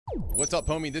What's up,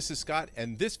 homie? This is Scott,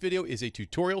 and this video is a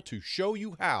tutorial to show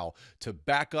you how to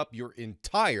back up your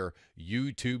entire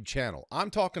YouTube channel. I'm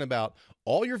talking about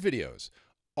all your videos,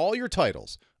 all your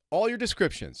titles, all your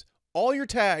descriptions, all your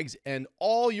tags, and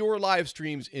all your live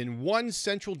streams in one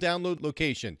central download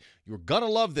location. You're gonna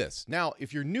love this. Now,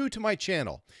 if you're new to my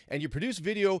channel and you produce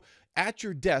video at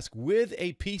your desk with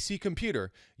a PC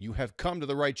computer, you have come to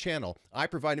the right channel. I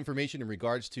provide information in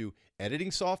regards to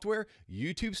editing software,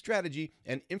 YouTube strategy,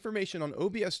 and information on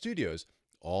OBS Studios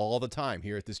all the time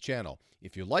here at this channel.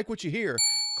 If you like what you hear,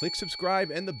 click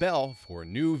subscribe and the bell for a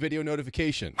new video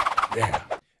notification. Yeah.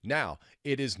 Now,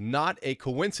 it is not a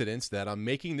coincidence that I'm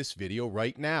making this video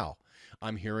right now.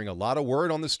 I'm hearing a lot of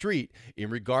word on the street in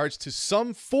regards to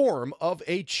some form of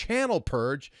a channel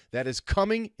purge that is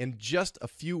coming in just a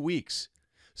few weeks.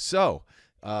 So,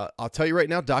 I'll tell you right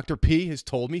now, Dr. P has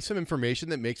told me some information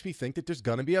that makes me think that there's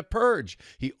going to be a purge.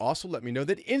 He also let me know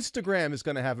that Instagram is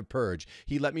going to have a purge.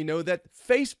 He let me know that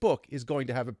Facebook is going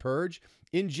to have a purge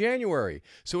in January.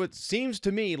 So it seems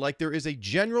to me like there is a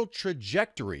general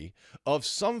trajectory of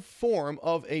some form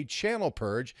of a channel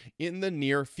purge in the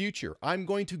near future. I'm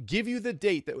going to give you the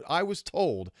date that I was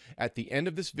told at the end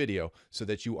of this video so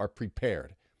that you are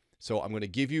prepared. So I'm going to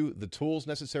give you the tools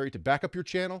necessary to back up your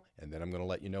channel, and then I'm going to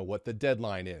let you know what the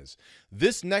deadline is.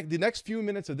 The next few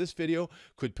minutes of this video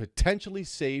could potentially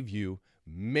save you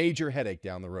major headache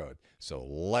down the road. So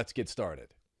let's get started.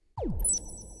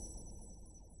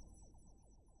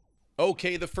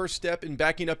 Okay, the first step in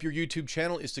backing up your YouTube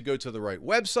channel is to go to the right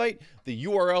website. The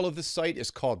URL of this site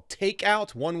is called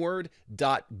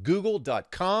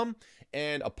takeout.google.com.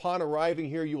 And upon arriving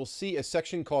here, you will see a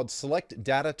section called Select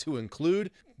Data to Include.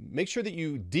 Make sure that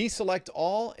you deselect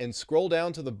all and scroll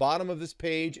down to the bottom of this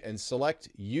page and select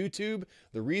YouTube.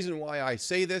 The reason why I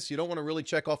say this, you don't want to really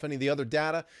check off any of the other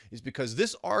data, is because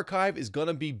this archive is going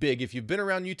to be big. If you've been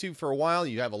around YouTube for a while,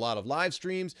 you have a lot of live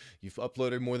streams, you've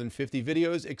uploaded more than 50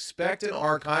 videos, expect an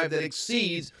archive that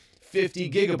exceeds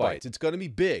 50 gigabytes. It's going to be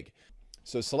big.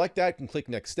 So select that and click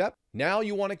Next Step. Now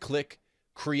you want to click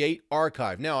Create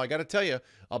Archive. Now, I got to tell you,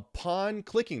 upon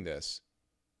clicking this,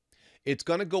 it's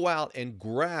going to go out and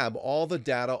grab all the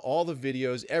data, all the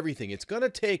videos, everything. It's going to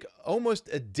take almost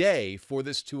a day for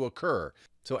this to occur.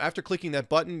 So after clicking that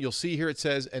button, you'll see here it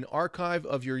says an archive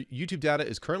of your YouTube data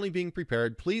is currently being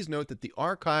prepared. Please note that the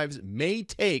archives may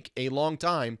take a long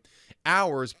time,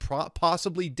 hours,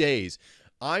 possibly days.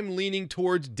 I'm leaning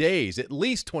towards days, at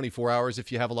least 24 hours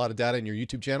if you have a lot of data in your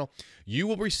YouTube channel. You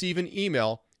will receive an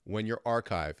email when your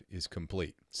archive is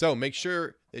complete. So make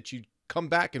sure that you come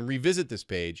back and revisit this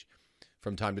page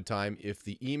from time to time. If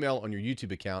the email on your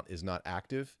YouTube account is not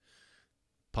active,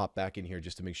 pop back in here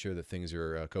just to make sure that things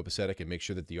are copacetic and make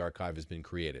sure that the archive has been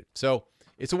created. So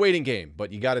it's a waiting game,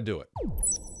 but you got to do it.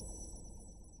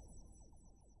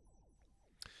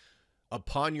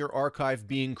 Upon your archive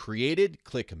being created,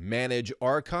 click Manage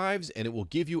Archives, and it will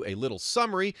give you a little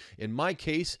summary. In my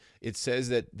case, it says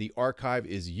that the archive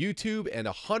is YouTube, and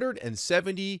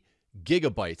 170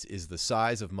 gigabytes is the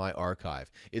size of my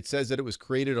archive. It says that it was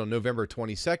created on November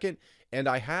 22nd, and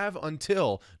I have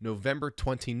until November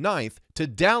 29th to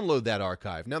download that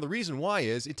archive. Now, the reason why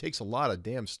is it takes a lot of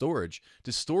damn storage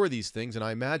to store these things, and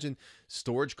I imagine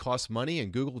storage costs money,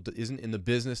 and Google isn't in the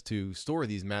business to store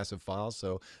these massive files,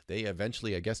 so they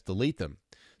eventually, I guess, delete them.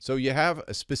 So you have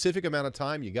a specific amount of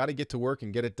time. You got to get to work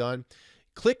and get it done.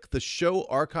 Click the Show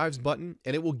Archives button,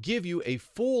 and it will give you a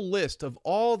full list of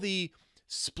all the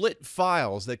split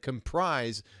files that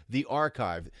comprise the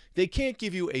archive. They can't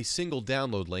give you a single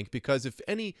download link because if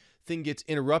anything gets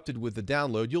interrupted with the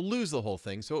download, you'll lose the whole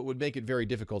thing, so it would make it very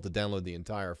difficult to download the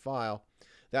entire file.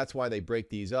 That's why they break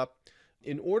these up.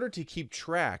 In order to keep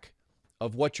track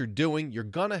of what you're doing, you're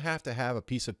gonna have to have a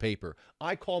piece of paper.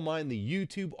 I call mine the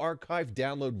YouTube Archive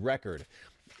Download Record.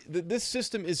 This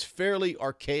system is fairly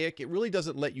archaic. It really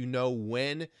doesn't let you know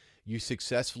when you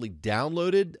successfully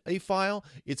downloaded a file.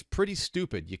 It's pretty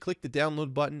stupid. You click the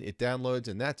download button, it downloads,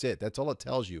 and that's it. That's all it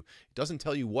tells you. It doesn't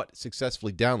tell you what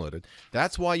successfully downloaded.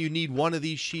 That's why you need one of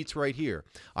these sheets right here.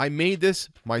 I made this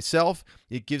myself.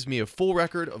 It gives me a full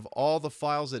record of all the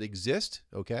files that exist,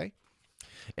 okay?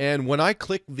 And when I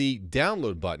click the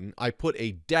download button, I put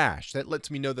a dash. That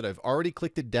lets me know that I've already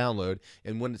clicked it download.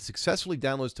 And when it successfully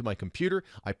downloads to my computer,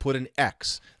 I put an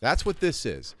X. That's what this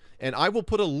is. And I will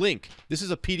put a link. This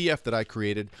is a PDF that I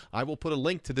created. I will put a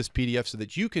link to this PDF so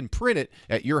that you can print it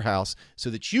at your house so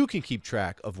that you can keep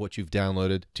track of what you've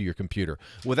downloaded to your computer.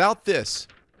 Without this,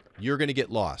 you're going to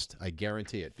get lost. I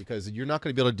guarantee it, because you're not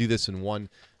going to be able to do this in one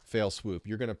fail swoop.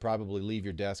 You're going to probably leave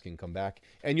your desk and come back,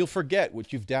 and you'll forget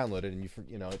what you've downloaded, and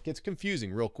you know, it gets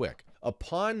confusing real quick.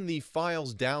 Upon the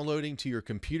files downloading to your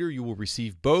computer, you will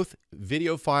receive both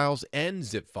video files and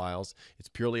zip files. It's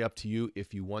purely up to you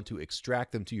if you want to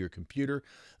extract them to your computer.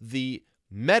 The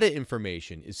meta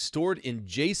information is stored in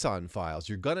JSON files.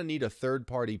 You're going to need a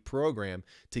third-party program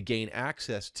to gain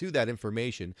access to that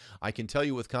information. I can tell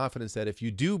you with confidence that if you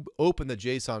do open the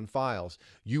JSON files,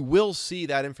 you will see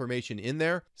that information in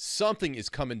there. Something is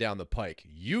coming down the pike.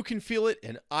 You can feel it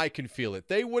and I can feel it.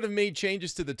 They would have made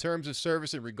changes to the terms of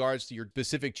service in regards to your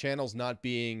specific channels not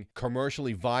being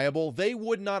commercially viable. They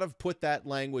would not have put that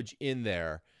language in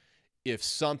there if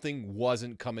something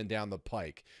wasn't coming down the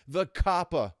pike. The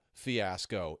COPPA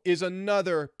fiasco is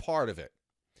another part of it.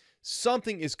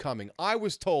 Something is coming. I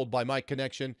was told by my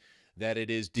connection that it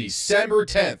is December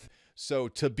 10th. So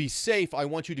to be safe, I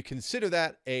want you to consider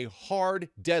that a hard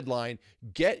deadline.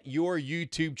 Get your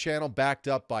YouTube channel backed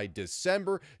up by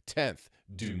December 10th.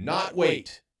 Do not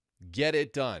wait. Get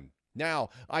it done. Now,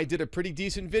 I did a pretty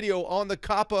decent video on the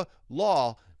COPPA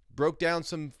law, broke down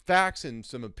some facts and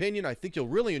some opinion. I think you'll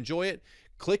really enjoy it.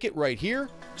 Click it right here.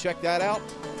 Check that out.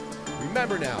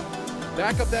 Remember now,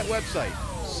 back up that website,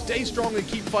 stay strong and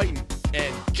keep fighting,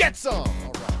 and get some!